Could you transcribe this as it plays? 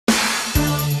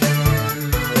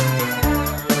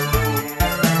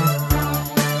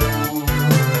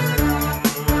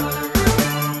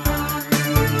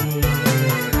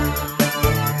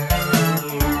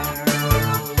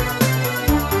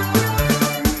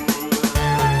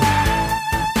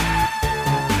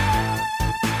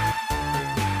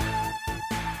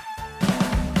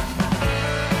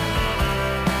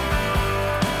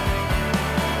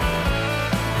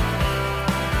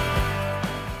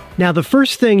Now, the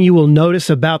first thing you will notice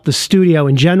about the studio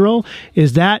in general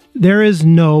is that there is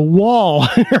no wall,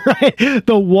 right?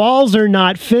 The walls are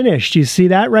not finished. You see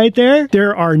that right there?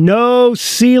 There are no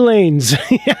ceilings.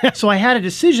 So I had a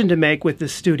decision to make with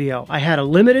this studio. I had a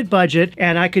limited budget,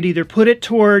 and I could either put it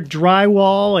toward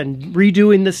drywall and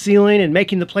redoing the ceiling and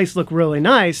making the place look really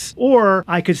nice, or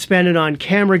I could spend it on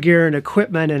camera gear and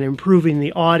equipment and improving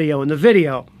the audio and the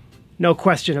video. No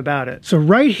question about it. So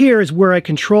right here is where I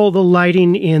control the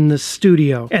lighting in the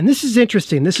studio. And this is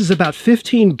interesting. This is about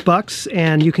 15 bucks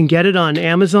and you can get it on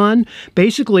Amazon.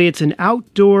 Basically, it's an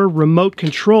outdoor remote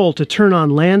control to turn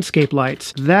on landscape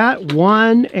lights. That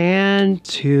 1 and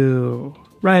 2.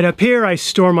 Right up here, I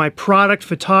store my product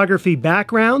photography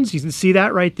backgrounds. You can see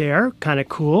that right there, kind of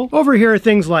cool. Over here are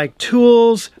things like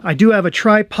tools. I do have a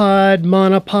tripod,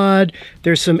 monopod.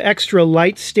 There's some extra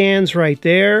light stands right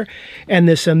there. And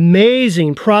this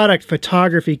amazing product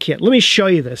photography kit. Let me show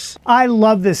you this. I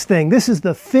love this thing. This is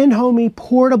the Finhomie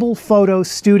Portable Photo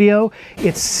Studio.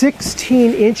 It's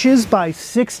 16 inches by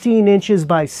 16 inches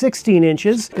by 16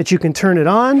 inches that you can turn it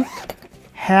on.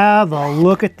 Have a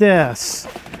look at this.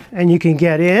 And you can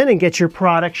get in and get your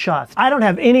product shots. I don't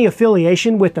have any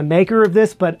affiliation with the maker of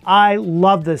this, but I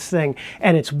love this thing.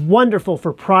 And it's wonderful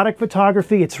for product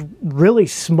photography. It's really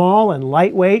small and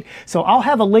lightweight. So I'll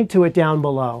have a link to it down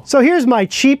below. So here's my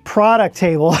cheap product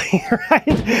table,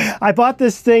 right? I bought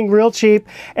this thing real cheap,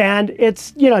 and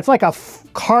it's, you know, it's like a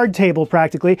card table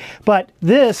practically. But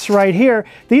this right here,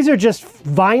 these are just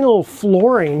vinyl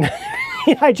flooring.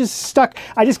 I just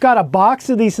got a box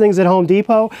of these things at Home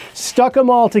Depot, stuck them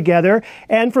all together,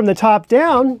 and from the top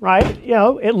down, right, you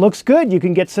know, it looks good. You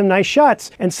can get some nice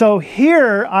shots. And so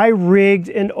here I rigged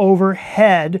an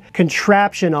overhead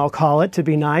contraption, I'll call it, to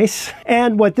be nice.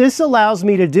 And what this allows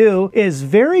me to do is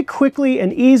very quickly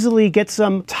and easily get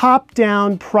some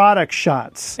top-down product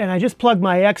shots. And I just plugged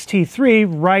my XT3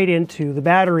 right into the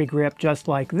battery grip, just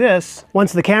like this.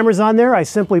 Once the camera's on there, I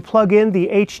simply plug in the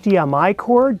HDMI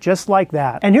cord, just like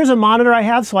that. And here's a monitor I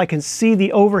have so I can see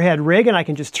the overhead rig, and I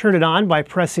can just turn it on by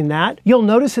pressing that. You'll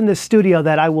notice in this studio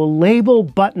that I will label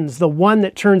buttons, the one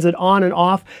that turns it on and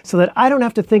off, so that I don't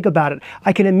have to think about it.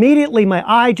 I can immediately, my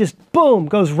eye just boom,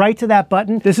 goes right to that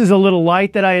button. This is a little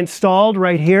light that I installed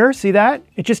right here. See that?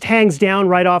 It just hangs down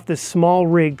right off this small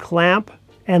rig clamp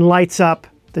and lights up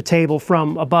the table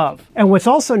from above. And what's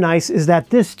also nice is that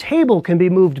this table can be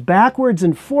moved backwards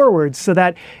and forwards so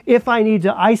that if I need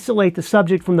to isolate the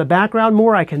subject from the background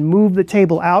more, I can move the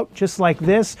table out just like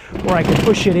this, or I can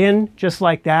push it in just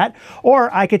like that. Or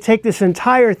I could take this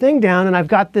entire thing down and I've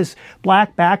got this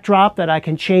black backdrop that I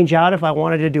can change out if I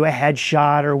wanted to do a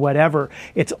headshot or whatever.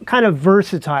 It's kind of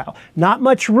versatile. Not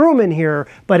much room in here,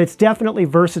 but it's definitely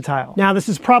versatile. Now this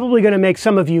is probably going to make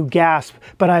some of you gasp,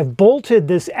 but I've bolted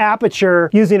this aperture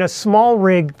using a small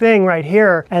rig thing right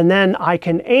here, and then I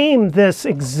can aim this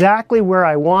exactly where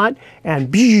I want,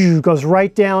 and goes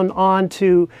right down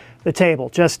onto the table.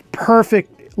 Just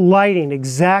perfect lighting,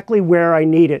 exactly where I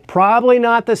need it. Probably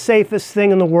not the safest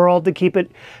thing in the world to keep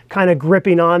it kind of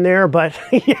gripping on there, but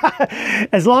yeah,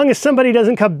 as long as somebody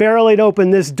doesn't come barreling open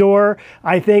this door,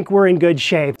 I think we're in good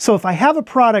shape. So if I have a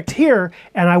product here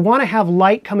and I want to have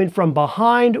light coming from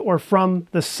behind or from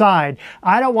the side,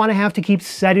 I don't want to have to keep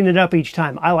setting it up each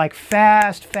time. I like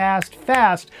fast, fast,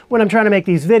 fast when I'm trying to make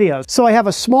these videos. So I have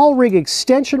a small rig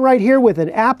extension right here with an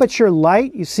aperture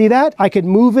light. You see that? I could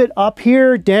move it up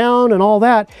here, down, and all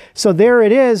that. So there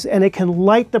it is, and it can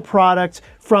light the product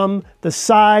from the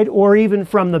side or even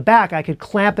from the back. I could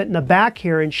clamp it in the back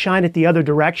here and shine it the other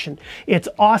direction. It's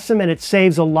awesome and it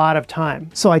saves a lot of time.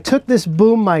 So I took this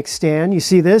boom mic stand, you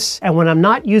see this? And when I'm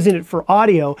not using it for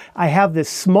audio, I have this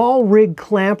small rig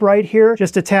clamp right here.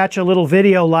 Just attach a little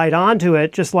video light onto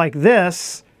it, just like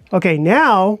this. Okay,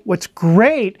 now what's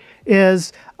great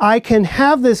is I can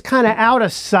have this kind of out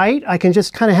of sight. I can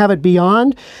just kind of have it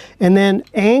beyond and then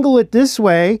angle it this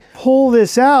way, pull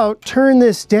this out, turn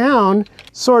this down,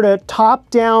 sort of top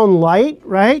down light,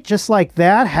 right? Just like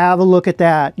that. Have a look at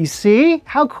that. You see?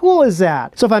 How cool is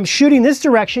that? So if I'm shooting this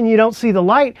direction, you don't see the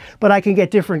light, but I can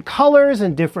get different colors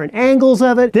and different angles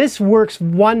of it. This works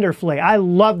wonderfully. I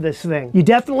love this thing. You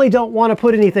definitely don't want to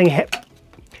put anything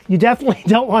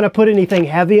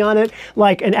heavy on it,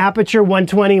 like an Aperture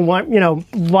 120, you know,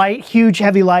 light, huge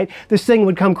heavy light. This thing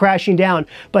would come crashing down.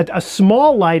 But a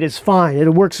small light is fine.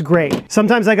 It works great.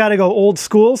 Sometimes I got to go old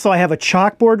school, so I have a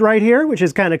chalkboard right here, which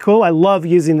is kind of cool. I love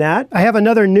using that. I have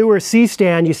another newer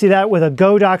C-stand. You see that with a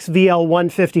Godox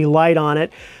VL150 light on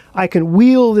it. I can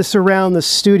wheel this around the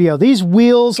studio. These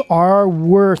wheels are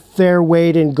worth their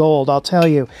weight in gold, I'll tell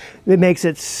you. It makes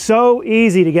it so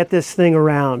easy to get this thing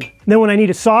around. Then when I need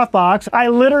a softbox, I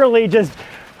literally just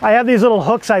I have these little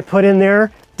hooks I put in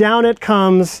there. Down it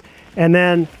comes, and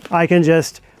then I can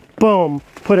just, boom,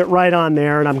 put it right on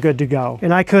there, and I'm good to go.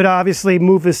 And I could obviously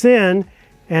move this in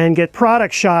and get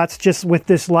product shots just with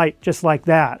this light, just like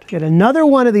that. Get another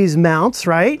one of these mounts,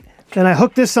 right? Then I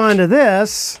hook this onto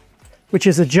this, which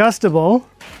is adjustable.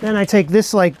 Then I take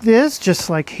this like this, just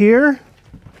like here.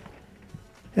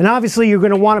 And obviously you're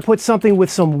going to want to put something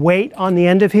with some weight on the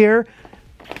end of here.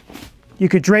 You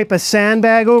could drape a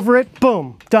sandbag over it,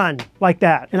 boom, done, like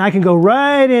that. And I can go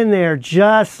right in there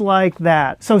just like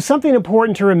that. So something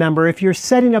important to remember, if you're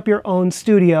setting up your own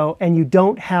studio and you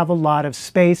don't have a lot of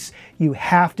space, you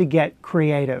have to get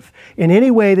creative. In any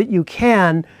way that you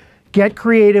can, get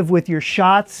creative with your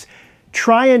shots.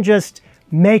 Try and just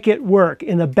make it work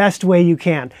in the best way you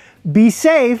can. Be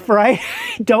safe, right?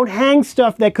 Don't hang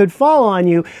stuff that could fall on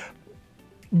you.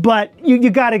 But you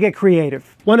got to get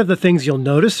creative. One of the things you'll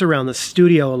notice around the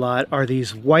studio a lot are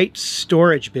these white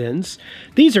storage bins.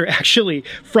 These are actually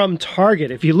from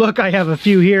Target. If you look, I have a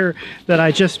few here that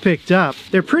I just picked up.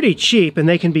 They're pretty cheap and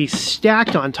they can be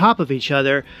stacked on top of each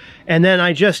other. And then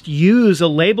I just use a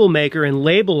label maker and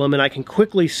label them, and I can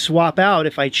quickly swap out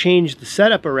if I change the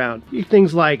setup around.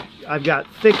 Things like I've got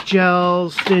thick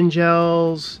gels, thin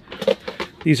gels.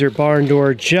 These are barn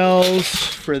door gels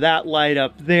for that light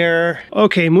up there.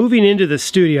 Okay, moving into the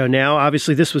studio now.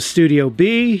 Obviously this was Studio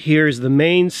B. Here's the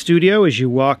main studio as you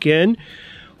walk in.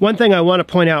 One thing I want to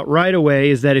point out right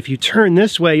away is that if you turn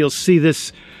this way, you'll see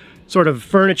this sort of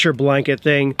furniture blanket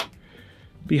thing.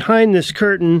 Behind this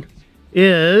curtain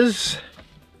is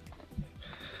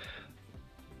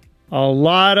a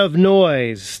lot of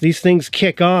noise. These things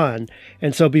kick on.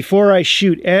 And so before I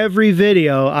shoot every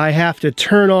video, I have to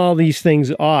turn all these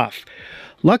things off.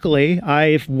 Luckily,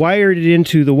 I've wired it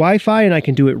into the Wi-Fi and I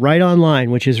can do it right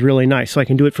online, which is really nice. So I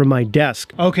can do it from my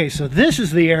desk. Okay, so this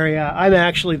is the area I'm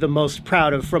actually the most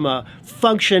proud of from a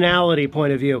functionality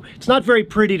point of view. It's not very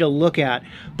pretty to look at,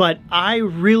 but I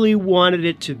really wanted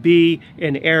it to be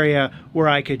an area where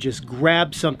I could just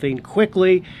grab something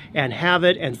quickly and have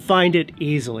it and find it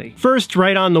easily. First,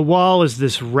 right on the wall is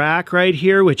this rack right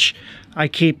here, which I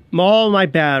keep all my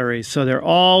batteries, so they're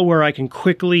all where I can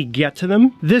quickly get to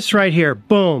them. This right here,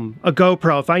 boom, a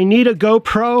GoPro. If I need a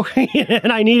GoPro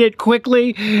and I need it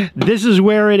quickly, this is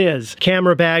where it is.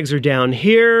 Camera bags are down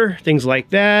here, things like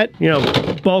that. You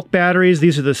know, bulk batteries,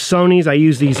 these are the Sonys. I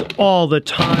use these all the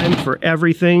time for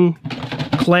everything.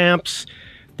 Clamps.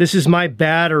 This is my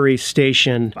battery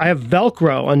station. I have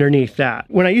Velcro underneath that.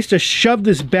 When I used to shove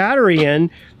this battery in,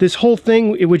 this whole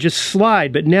thing, it would just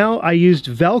slide, but now I used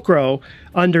Velcro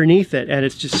underneath it, and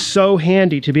it's just so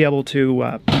handy to be able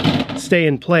to stay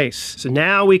in place. So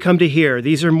now we come to here.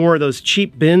 These are more of those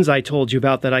cheap bins I told you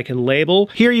about that I can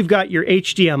label. Here you've got your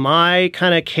HDMI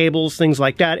kind of cables, things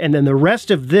like that, and then the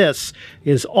rest of this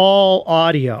is all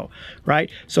audio, right?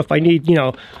 So if I need, you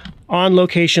know, on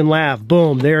location lav,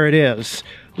 boom, there it is.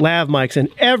 Lav mics and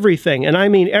everything, and I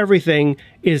mean everything,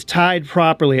 is tied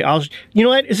properly. You know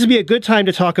what? This would be a good time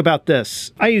to talk about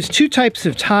this. I use two types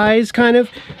of ties, kind of.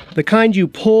 The kind you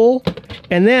pull,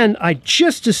 and then I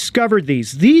just discovered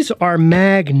these. These are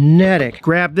magnetic.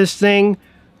 Grab this thing,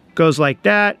 goes like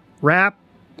that, wrap,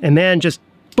 and then just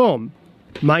boom.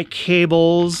 My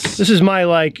cables. This is my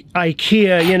like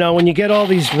IKEA, you know, when you get all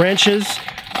these wrenches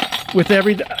with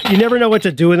you never know what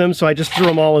to do with them, so I just threw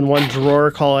them all in one drawer,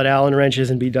 call it Allen wrenches,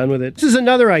 and be done with it. This is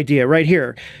another idea right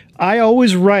here. I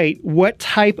always write what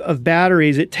type of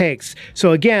batteries it takes.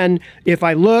 So again, if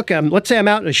I look, let's say I'm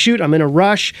out in a shoot, I'm in a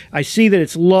rush, I see that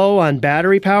it's low on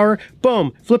battery power,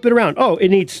 boom, flip it around. Oh, it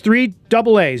needs 3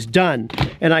 AA's, done.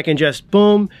 And I can just,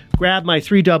 boom, grab my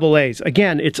 3 AA's.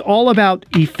 Again, it's all about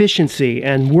efficiency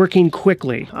and working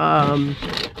quickly.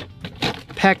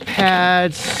 Pec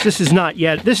pads. This is not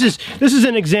yet. This is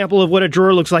an example of what a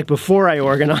drawer looks like before I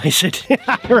organize it.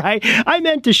 Right? I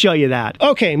meant to show you that.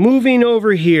 Okay, moving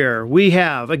over here, we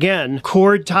have, again,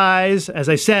 cord ties. As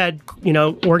I said, you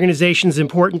know, organization is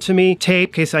important to me. Tape,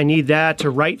 in case I need that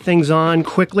to write things on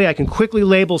quickly. I can quickly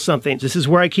label something. This is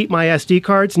where I keep my SD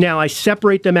cards. Now I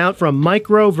separate them out from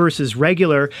micro versus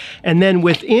regular, and then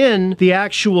within the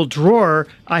actual drawer,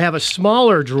 I have a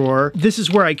smaller drawer. This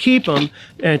is where I keep them,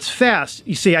 and it's fast.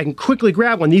 You see, I can quickly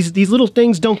grab one. These little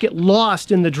things don't get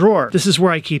lost in the drawer. This is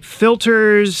where I keep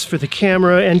filters for the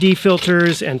camera, ND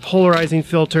filters and polarizing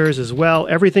filters as well.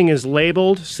 Everything is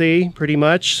labeled, see, pretty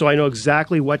much, so I know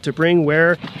exactly what to bring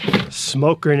where.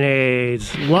 Smoke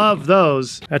grenades, love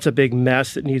those. That's a big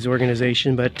mess that needs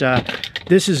organization, but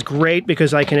this is great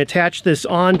because I can attach this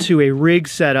onto a rig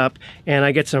setup and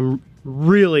I get some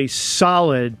really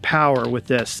solid power with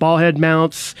this. Ball head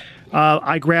mounts,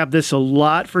 I grab this a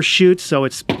lot for shoots, so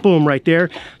it's boom right there.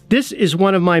 This is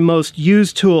one of my most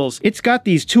used tools. It's got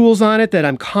these tools on it that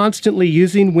I'm constantly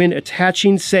using when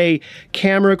attaching, say,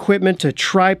 camera equipment to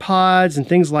tripods and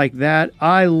things like that.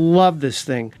 I love this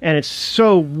thing. And it's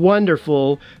so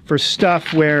wonderful for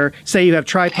stuff where, say you have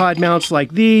tripod mounts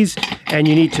like these and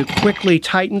you need to quickly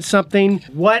tighten something.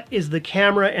 What is the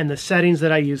camera and the settings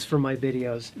that I use for my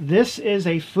videos? This is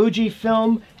a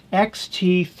Fujifilm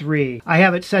X-T3. I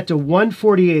have it set to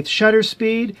 1/48 shutter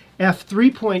speed,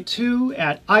 f3.2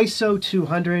 at ISO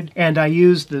 200, and I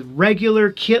use the regular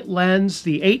kit lens,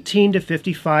 the 18 to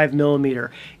 55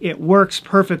 millimeter. It works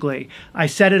perfectly. I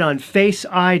set it on face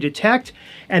eye detect,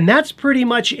 and that's pretty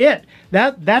much it.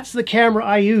 That's the camera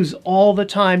I use all the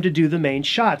time to do the main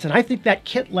shots, and I think that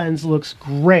kit lens looks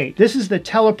great. This is the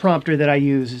teleprompter that I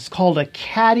use. It's called a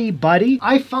Caddy Buddy.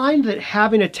 I find that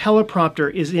having a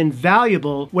teleprompter is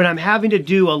invaluable when I'm having to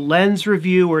do a lens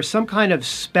review or some kind of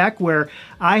spec where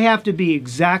I have to be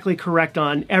exactly correct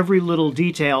on every little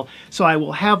detail. So I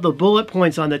will have the bullet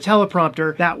points on the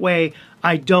teleprompter. That way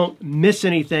I don't miss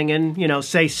anything in, you know,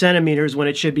 say centimeters when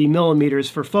it should be millimeters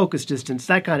for focus distance,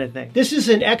 that kind of thing. This is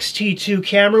an X-T2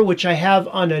 camera, which I have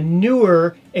on a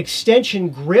newer extension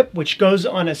grip, which goes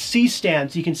on a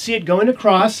C-stand. So you can see it going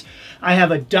across. I have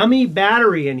a dummy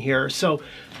battery in here. So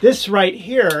this right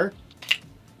here,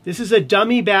 this is a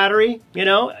dummy battery, you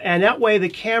know, and that way the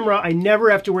camera, I never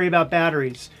have to worry about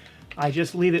batteries. I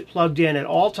just leave it plugged in at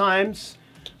all times.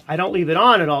 I don't leave it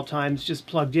on at all times, just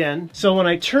plugged in. So when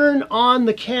I turn on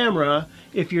the camera,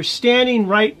 if you're standing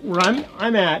right where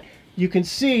I'm at, you can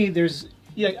see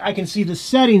I can see the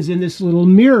settings in this little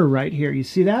mirror right here. You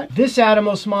see that? This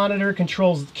Atomos monitor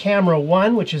controls camera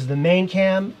 1, which is the main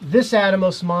cam. This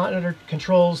Atomos monitor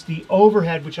controls the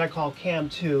overhead, which I call cam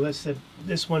 2. That's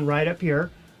this one right up here.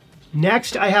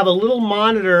 Next, I have a little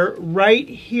monitor right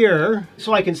here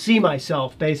so I can see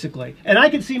myself, basically. And I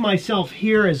can see myself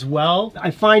here as well. I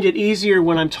find it easier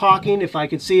when I'm talking if I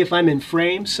can see if I'm in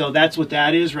frame, so that's what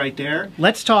that is right there.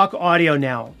 Let's talk audio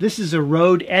now. This is a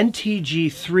Rode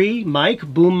NTG3 mic,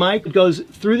 boom mic. It goes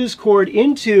through this cord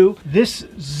into this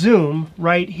zoom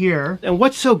right here. And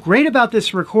what's so great about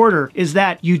this recorder is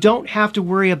that you don't have to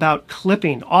worry about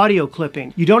clipping, audio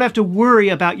clipping. You don't have to worry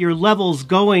about your levels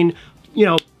going, you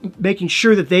know, making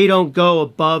sure that they don't go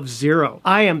above 0.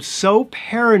 I am so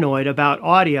paranoid about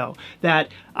audio that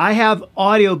I have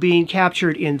audio being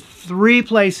captured in 3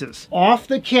 places. Off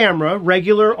the camera,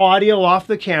 regular audio off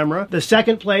the camera. The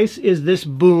second place is this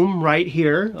boom right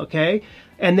here, okay?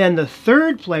 And then the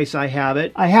third place I have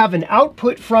an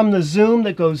output from the Zoom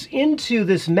that goes into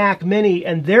this Mac Mini,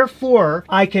 and therefore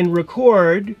I can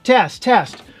record, test.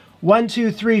 1,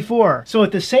 2, 3, 4. So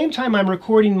at the same time I'm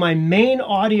recording my main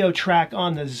audio track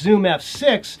on the Zoom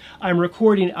F6, I'm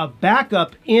recording a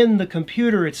backup in the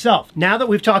computer itself. Now that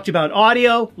we've talked about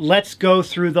audio, let's go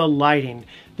through the lighting.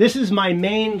 This is my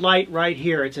main light right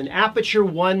here. It's an Aperture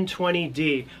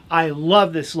 120D. I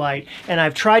love this light, and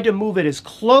I've tried to move it as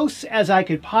close as I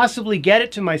could possibly get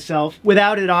it to myself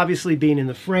without it obviously being in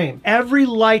the frame. Every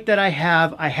light that I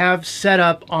have set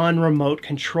up on remote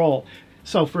control.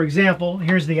 So for example,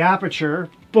 here's the aperture.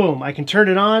 Boom, I can turn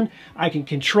it on. I can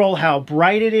control how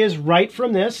bright it is right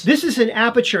from this. This is an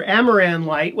Aperture Amaran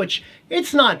light, which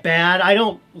it's not bad. I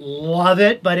don't love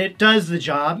it, but it does the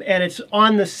job, and it's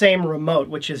on the same remote,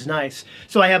 which is nice.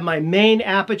 So I have my main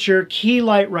aperture key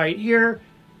light right here,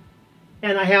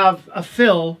 and I have a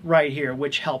fill right here,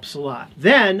 which helps a lot.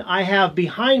 Then I have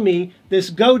behind me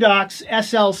this Godox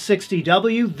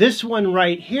SL60W. This one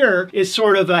right here is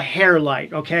sort of a hair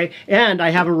light, okay? And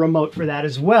I have a remote for that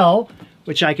as well,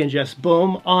 which I can just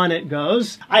boom, on it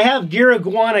goes. I have Gear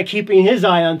Iguana keeping his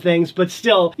eye on things, but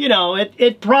still, you know,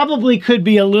 it probably could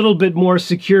be a little bit more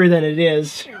secure than it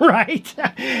is, right?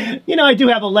 You know, I do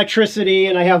have electricity,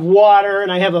 and I have water,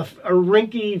 and I have a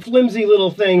rinky, flimsy little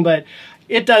thing, but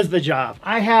it does the job.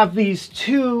 I have these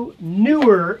 2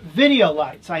 newer video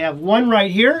lights. I have one right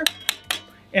here,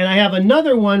 and I have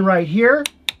another one right here,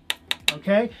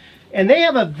 okay? And they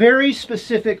have a very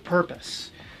specific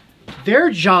purpose. Their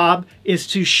job is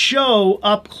to show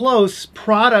up close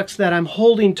products that I'm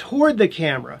holding toward the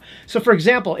camera. So for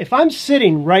example, if I'm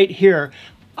sitting right here,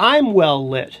 I'm well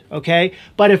lit, okay?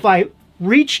 But if I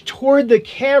reach toward the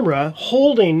camera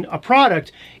holding a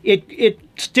product,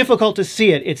 it's difficult to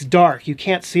see it. It's dark. You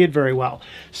can't see it very well.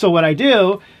 So what I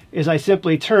do is I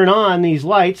simply turn on these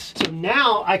lights. So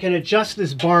now I can adjust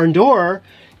this barn door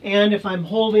And if I'm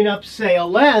holding up, say, a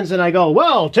lens and I go,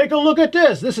 well, take a look at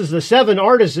this. This is the 7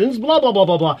 artisans, blah, blah, blah,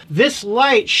 blah, blah. This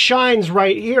light shines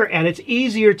right here and it's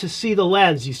easier to see the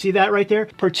lens. You see that right there?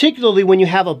 Particularly when you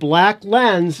have a black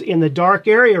lens in the dark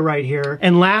area right here.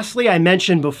 And lastly, I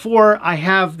mentioned before, I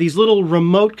have these little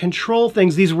remote control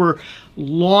things. These were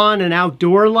lawn and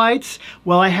outdoor lights.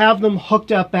 Well, I have them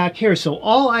hooked up back here. So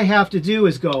all I have to do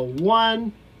is go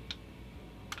 1,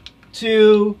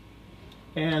 2,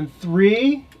 and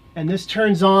 3. And this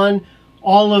turns on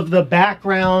all of the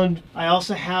background. I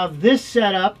also have this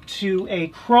set up to a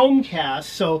Chromecast.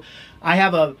 So I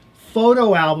have a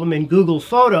photo album in Google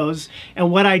Photos. And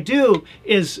what I do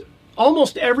is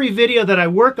almost every video that I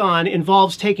work on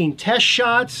involves taking test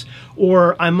shots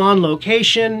or I'm on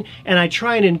location and I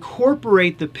try and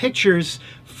incorporate the pictures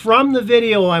from the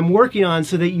video I'm working on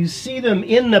so that you see them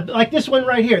in the, like this one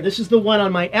right here. This is the one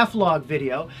on my F-Log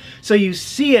video. So you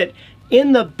see it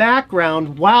in the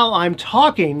background while I'm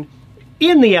talking.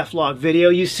 In the F-Log video,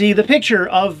 you see the picture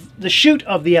of the shoot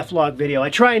of the F-Log video. I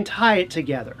try and tie it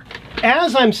together.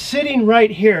 As I'm sitting right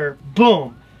here,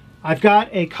 boom, I've got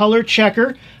a color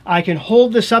checker. I can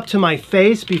hold this up to my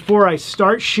face before I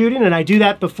start shooting, and I do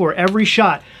that before every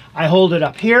shot. I hold it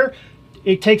up here,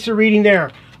 it takes a reading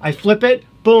there. I flip it,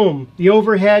 boom, the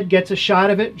overhead gets a shot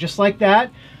of it just like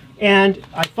that. And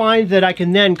I find that I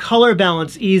can then color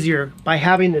balance easier by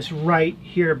having this right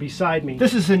here beside me.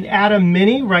 This is an Atom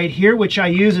Mini right here, which I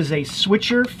use as a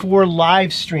switcher for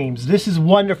live streams. This is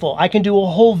wonderful. I can do a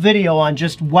whole video on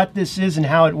just what this is and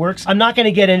how it works. I'm not gonna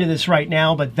get into this right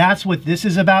now, but that's what this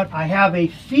is about. I have a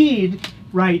feed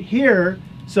right here.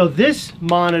 So this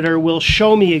monitor will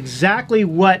show me exactly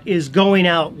what is going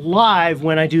out live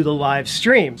when I do the live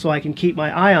stream. So I can keep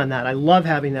my eye on that. I love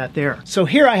having that there. So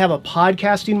here I have a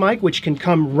podcasting mic, which can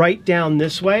come right down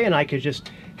this way, and I could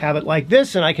just have it like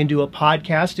this, and I can do a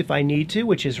podcast if I need to,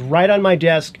 which is right on my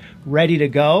desk, ready to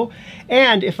go.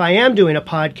 And if I am doing a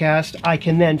podcast, I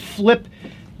can then flip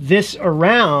this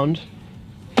around.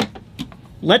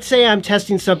 Let's say I'm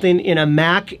testing something in a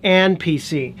Mac and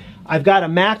PC. I've got a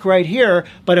Mac right here,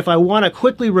 but if I want to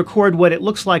quickly record what it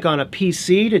looks like on a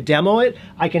PC to demo it,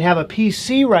 I can have a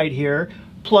PC right here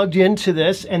plugged into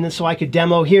this, and then so I could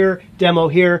demo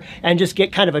here, and just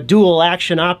get kind of a dual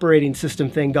action operating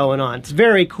system thing going on. It's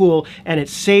very cool, and it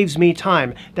saves me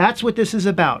time. That's what this is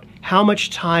about, how much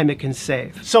time it can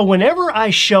save. So whenever I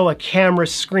show a camera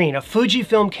screen, a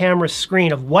Fujifilm camera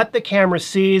screen of what the camera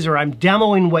sees, or I'm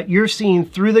demoing what you're seeing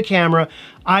through the camera,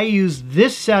 I use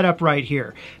this setup right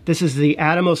here. This is the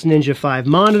Atomos Ninja 5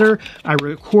 monitor. I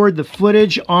record the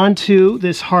footage onto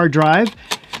this hard drive.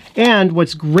 And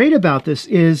what's great about this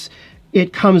is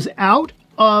it comes out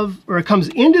of, or it comes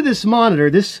into this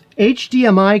monitor. This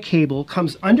HDMI cable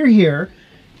comes under here.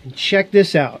 And check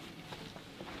this out.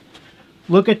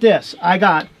 Look at this. I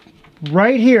got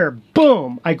right here,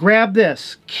 boom, I grab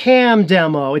this, cam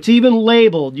demo. It's even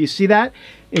labeled, you see that?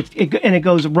 And it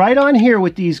goes right on here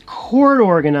with these cord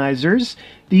organizers.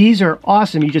 These are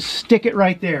awesome. You just stick it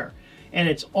right there. And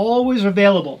it's always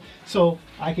available. So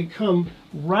I could come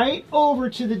right over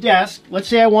to the desk. Let's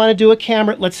say I want to do a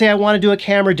camera. Let's say I want to do a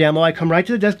camera demo. I come right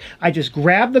to the desk. I just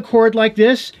grab the cord like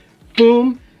this.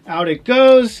 Boom, out it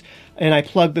goes. And I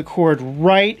plug the cord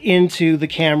right into the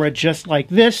camera just like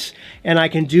this. And I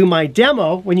can do my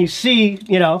demo. When you see,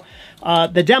 you know,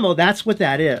 the demo, that's what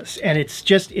that is. And it's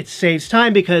just, it saves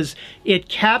time because it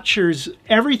captures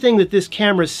everything that this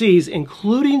camera sees,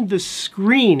 including the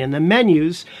screen and the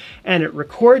menus, and it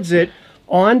records it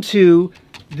onto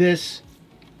this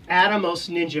Atomos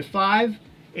Ninja 5,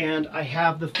 and I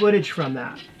have the footage from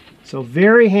that. So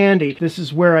very handy. This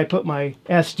is where I put my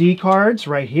SD cards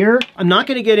right here. I'm not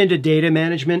going to get into data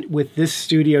management with this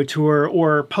studio tour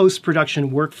or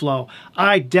post-production workflow.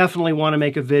 I definitely want to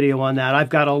make a video on that. I've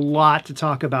got a lot to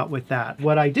talk about with that.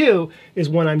 What I do is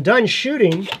when I'm done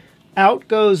shooting, out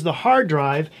goes the hard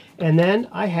drive, and then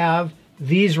I have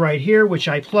these right here, which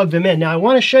I plug them in. Now I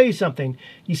want to show you something.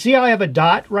 You see how I have a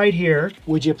dot right here?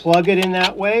 Would you plug it in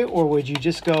that way, or would you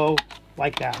just go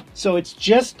like that? So it's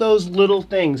just those little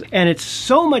things, and it's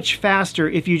so much faster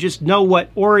if you just know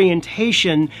what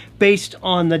orientation based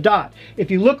on the dot. If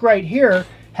you look right here,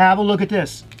 have a look at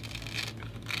this.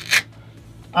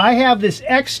 I have this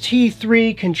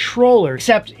XT3 controller,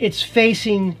 except it's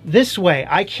facing this way.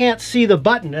 I can't see the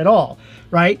button at all,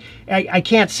 right? I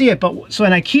can't see it, but so,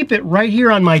 and I keep it right here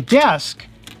on my desk.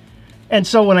 And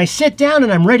so when I sit down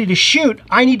and I'm ready to shoot,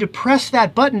 I need to press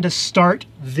that button to start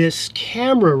this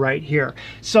camera right here.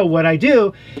 So what I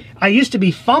do, I used to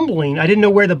be fumbling. I didn't know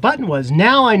where the button was.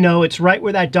 Now I know it's right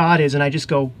where that dot is, and I just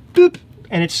go boop,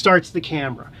 and it starts the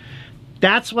camera.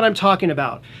 That's what I'm talking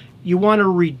about. you want to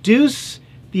reduce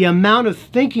the amount of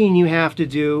thinking you have to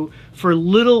do for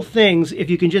little things. If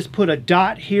you can just put a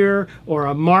dot here or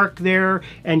a mark there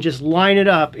and just line it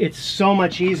up, it's so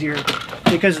much easier,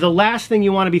 because the last thing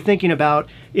you want to be thinking about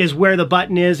is where the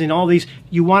button is and all these.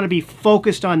 You want to be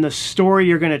focused on the story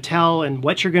you're going to tell and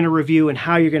what you're going to review and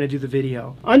how you're going to do the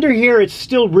video. Under here, it's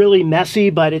still really messy,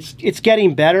 but it's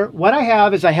getting better. What I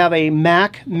have is I have a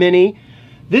Mac Mini.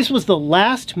 This was the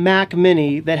last Mac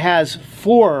Mini that has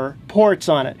 4 ports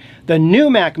on it. The new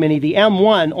Mac Mini, the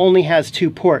M1, only has 2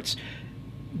 ports.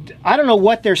 I don't know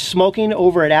what they're smoking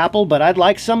over at Apple, but I'd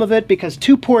like some of it, because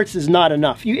 2 ports is not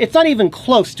enough. It's not even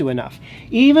close to enough.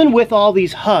 Even with all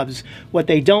these hubs, what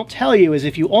they don't tell you is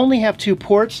if you only have 2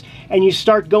 ports and you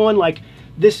start going like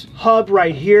this hub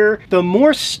right here, the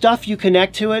more stuff you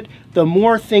connect to it, the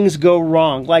more things go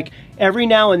wrong. Like every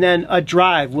now and then a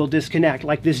drive will disconnect,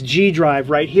 like this G drive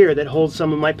right here that holds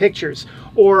some of my pictures,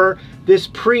 or this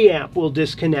preamp will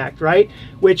disconnect, right?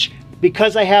 Which,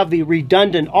 because I have the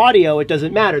redundant audio, it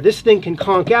doesn't matter. This thing can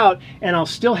conk out and I'll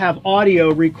still have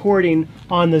audio recording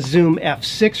on the Zoom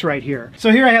F6 right here.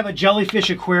 So here I have a jellyfish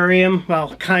aquarium,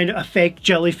 well, kind of a fake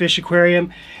jellyfish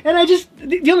aquarium. And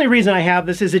the only reason I have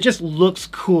this is it just looks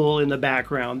cool in the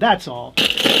background, that's all.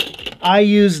 I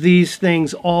use these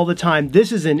things all the time.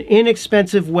 This is an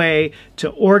inexpensive way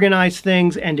to organize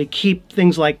things and to keep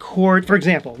things like cord. For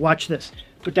example, watch this.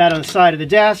 Put that on the side of the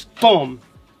desk, boom.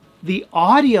 The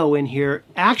audio in here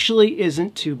actually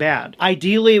isn't too bad.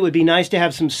 Ideally, it would be nice to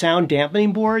have some sound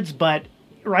dampening boards, but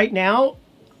right now,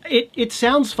 it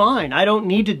sounds fine. I don't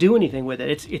need to do anything with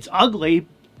it. It's ugly,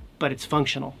 but it's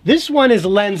functional. This one is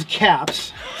lens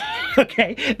caps.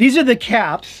 Okay, these are the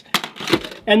caps.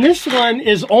 And this one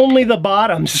is only the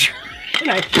bottoms. and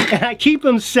I keep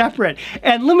them separate.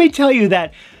 And let me tell you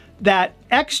that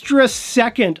extra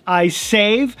second I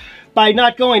save by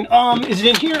not going, is it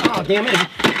in here? Oh, damn it.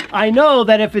 I know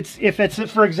that if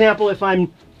it's for example, if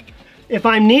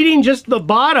I'm needing just the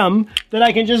bottom, then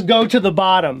I can just go to the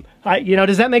bottom. You know,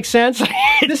 does that make sense?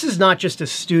 This is not just a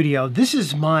studio. This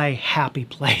is my happy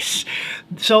place.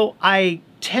 So I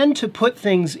tend to put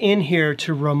things in here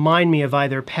to remind me of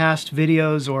either past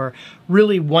videos or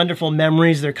really wonderful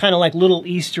memories. They're kind of like little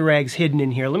Easter eggs hidden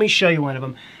in here. Let me show you one of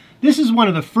them. This is one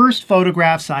of the first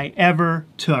photographs I ever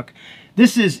took.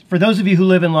 This is, for those of you who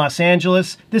live in Los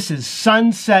Angeles, this is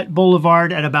Sunset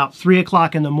Boulevard at about 3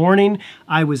 o'clock in the morning.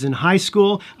 I was in high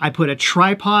school. I put a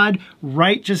tripod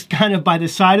right just kind of by the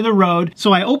side of the road.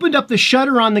 So I opened up the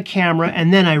shutter on the camera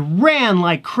and then I ran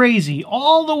like crazy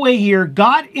all the way here,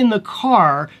 got in the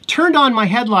car, turned on my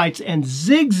headlights and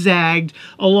zigzagged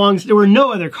along, there were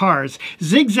no other cars,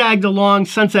 zigzagged along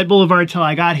Sunset Boulevard till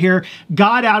I got here,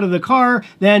 got out of the car,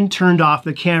 then turned off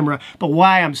the camera. But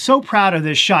why I'm so proud of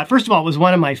this shot, first of all, it was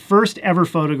one of my first ever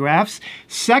photographs.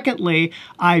 Secondly,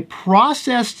 I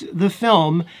processed the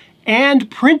film and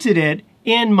printed it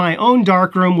in my own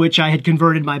darkroom, which I had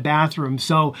converted my bathroom.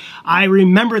 So I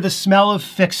remember the smell of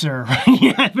Fixer.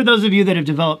 Yeah, for those of you that have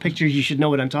developed pictures, you should know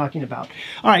what I'm talking about.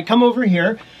 All right, come over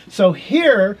here. So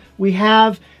here we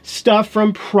have stuff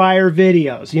from prior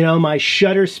videos. You know, my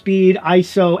shutter speed,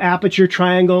 ISO, aperture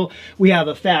triangle. We have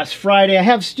a Fast Friday. I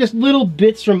have just little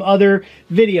bits from other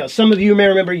videos. Some of you may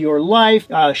remember Your Life,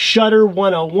 Shutter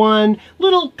 101,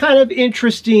 little kind of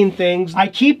interesting things. I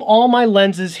keep all my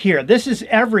lenses here. This is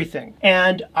everything.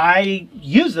 And I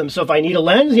use them. So if I need a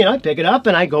lens, you know, I pick it up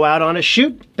and I go out on a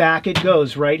shoot, back it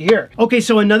goes right here. Okay,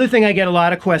 so another thing I get a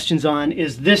lot of questions on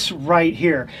is this right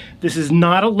here. This is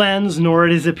not a lens, nor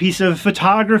it is a piece of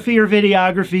photography or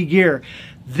videography gear.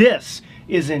 This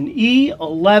is an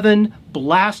E11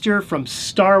 blaster from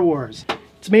Star Wars.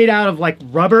 It's made out of like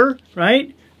rubber,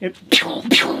 right? The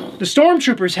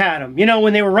stormtroopers had them, you know,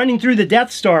 when they were running through the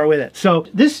Death Star with it. So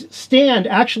this stand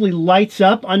actually lights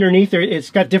up underneath there.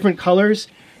 It's got different colors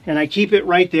and I keep it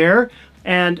right there.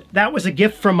 And that was a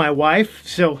gift from my wife,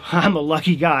 so I'm a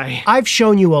lucky guy. I've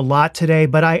shown you a lot today,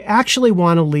 but I actually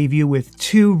want to leave you with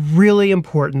 2 really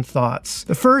important thoughts.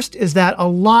 The first is that a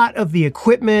lot of the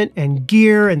equipment and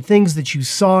gear and things that you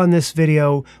saw in this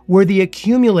video were the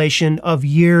accumulation of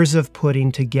years of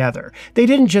putting together. They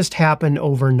didn't just happen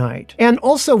overnight. And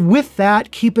also with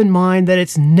that, keep in mind that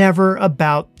it's never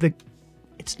about the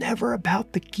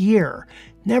gear.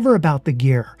 Never about the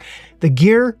gear. The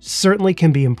gear certainly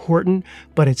can be important,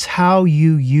 but it's how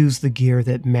you use the gear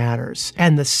that matters.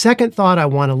 And the second thought I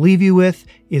want to leave you with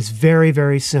is very,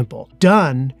 very simple.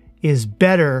 Done is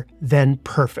better than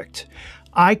perfect.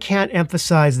 I can't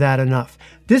emphasize that enough.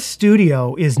 This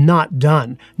studio is not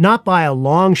done, not by a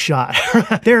long shot.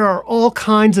 There are all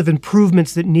kinds of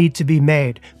improvements that need to be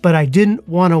made, but I didn't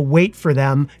want to wait for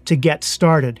them to get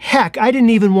started. Heck, I didn't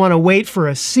even want to wait for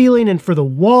a ceiling and for the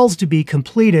walls to be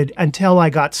completed until I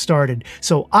got started.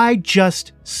 So I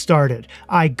just started.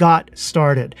 I got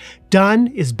started. Done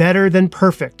is better than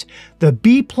perfect. The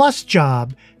B+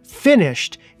 job,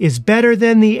 finished, is better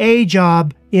than the A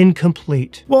job,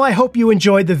 incomplete. Well, I hope you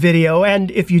enjoyed the video,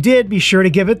 and if you did, be sure to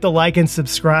give it the like and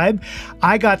subscribe.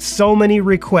 I got so many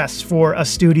requests for a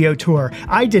studio tour.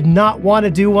 I did not want to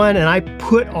do one, and I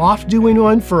put off doing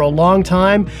one for a long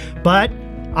time, but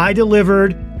I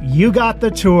delivered. You got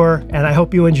the tour, and I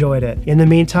hope you enjoyed it. In the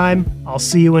meantime, I'll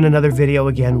see you in another video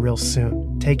again real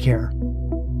soon. Take care.